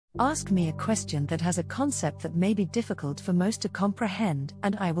Ask me a question that has a concept that may be difficult for most to comprehend,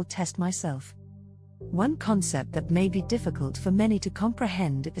 and I will test myself. One concept that may be difficult for many to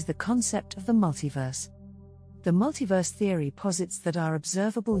comprehend is the concept of the multiverse. The multiverse theory posits that our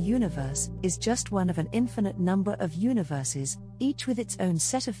observable universe is just one of an infinite number of universes, each with its own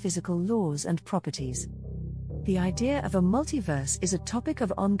set of physical laws and properties. The idea of a multiverse is a topic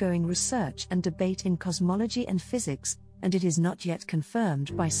of ongoing research and debate in cosmology and physics, and it is not yet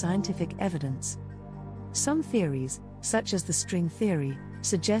confirmed by scientific evidence. Some theories, such as the string theory,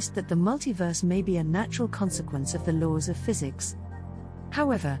 suggest that the multiverse may be a natural consequence of the laws of physics.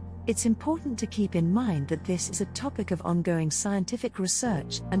 However, it's important to keep in mind that this is a topic of ongoing scientific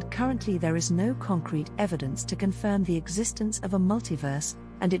research, and currently there is no concrete evidence to confirm the existence of a multiverse,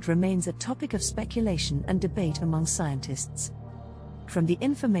 and it remains a topic of speculation and debate among scientists. From the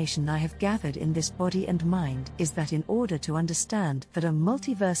information I have gathered in this body and mind is that in order to understand that a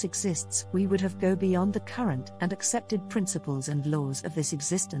multiverse exists, we would have to go beyond the current and accepted principles and laws of this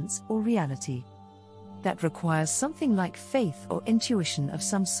existence or reality. That requires something like faith or intuition of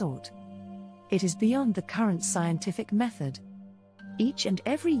some sort. It is beyond the current scientific method. Each and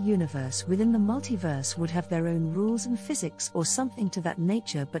every universe within the multiverse would have their own rules and physics or something to that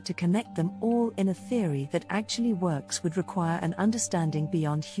nature, but to connect them all in a theory that actually works would require an understanding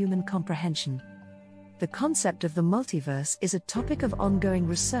beyond human comprehension. The concept of the multiverse is a topic of ongoing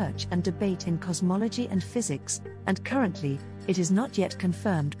research and debate in cosmology and physics, and currently, it is not yet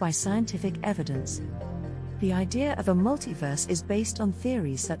confirmed by scientific evidence. The idea of a multiverse is based on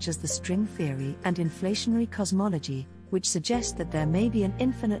theories such as the string theory and inflationary cosmology, which suggest that there may be an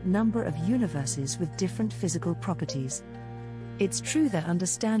infinite number of universes with different physical properties. It's true that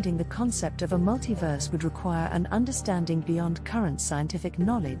understanding the concept of a multiverse would require an understanding beyond current scientific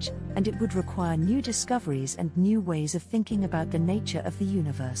knowledge, and it would require new discoveries and new ways of thinking about the nature of the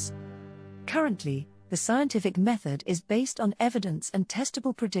universe. Currently, the scientific method is based on evidence and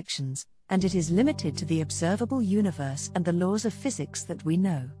testable predictions, and it is limited to the observable universe and the laws of physics that we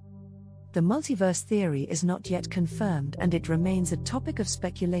know. The multiverse theory is not yet confirmed, and it remains a topic of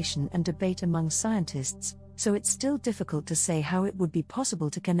speculation and debate among scientists, so it's still difficult to say how it would be possible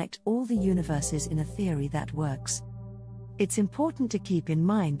to connect all the universes in a theory that works. It's important to keep in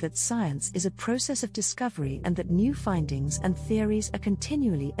mind that science is a process of discovery and that new findings and theories are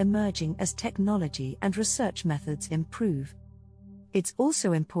continually emerging as technology and research methods improve. It's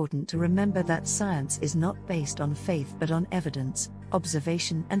also important to remember that science is not based on faith but on evidence,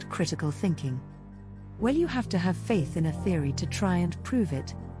 observation and critical thinking. Well, you have to have faith in a theory to try and prove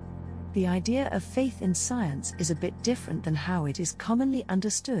it. The idea of faith in science is a bit different than how it is commonly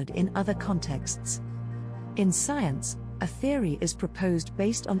understood in other contexts. In science, a theory is proposed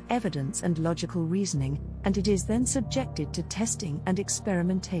based on evidence and logical reasoning, and it is then subjected to testing and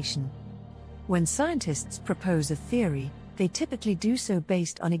experimentation. When scientists propose a theory, they typically do so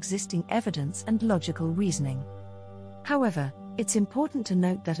based on existing evidence and logical reasoning. However, it's important to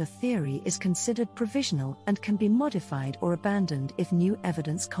note that a theory is considered provisional and can be modified or abandoned if new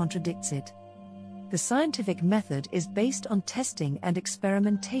evidence contradicts it. The scientific method is based on testing and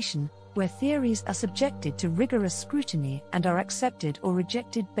experimentation, where theories are subjected to rigorous scrutiny and are accepted or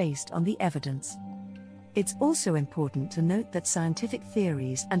rejected based on the evidence. It's also important to note that scientific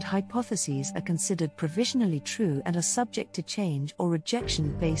theories and hypotheses are considered provisionally true and are subject to change or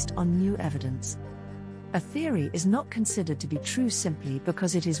rejection based on new evidence. A theory is not considered to be true simply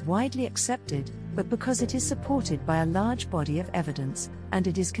because it is widely accepted, but because it is supported by a large body of evidence, and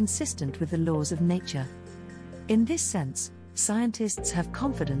it is consistent with the laws of nature. In this sense, scientists have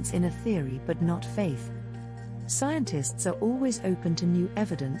confidence in a theory but not faith. Scientists are always open to new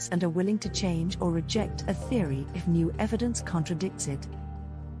evidence and are willing to change or reject a theory if new evidence contradicts it.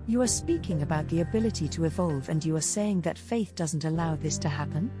 You are speaking about the ability to evolve, and you are saying that faith doesn't allow this to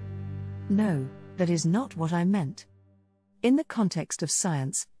happen? No, that is not what I meant. In the context of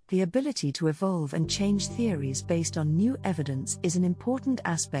science, the ability to evolve and change theories based on new evidence is an important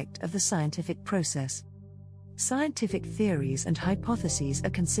aspect of the scientific process. Scientific theories and hypotheses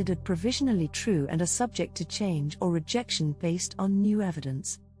are considered provisionally true and are subject to change or rejection based on new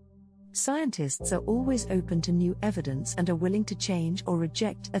evidence. Scientists are always open to new evidence and are willing to change or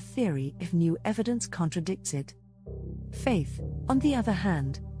reject a theory if new evidence contradicts it. Faith, on the other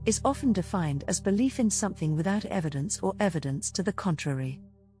hand, is often defined as belief in something without evidence or evidence to the contrary.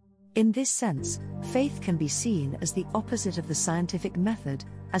 In this sense, faith can be seen as the opposite of the scientific method,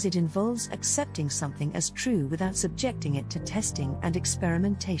 as it involves accepting something as true without subjecting it to testing and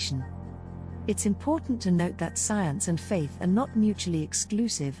experimentation. It's important to note that science and faith are not mutually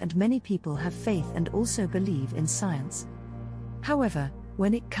exclusive, and many people have faith and also believe in science. However,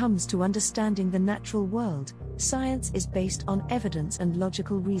 When it comes to understanding the natural world, science is based on evidence and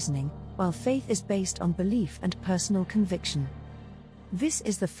logical reasoning, while faith is based on belief and personal conviction. This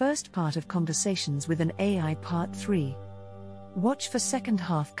is the first part of Conversations with an AI Part 3. Watch for second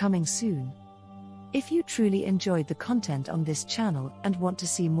half coming soon. If you truly enjoyed the content on this channel and want to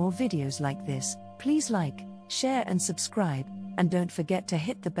see more videos like this, please like, share and subscribe, and don't forget to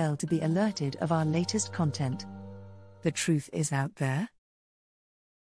hit the bell to be alerted of our latest content. The truth is out there.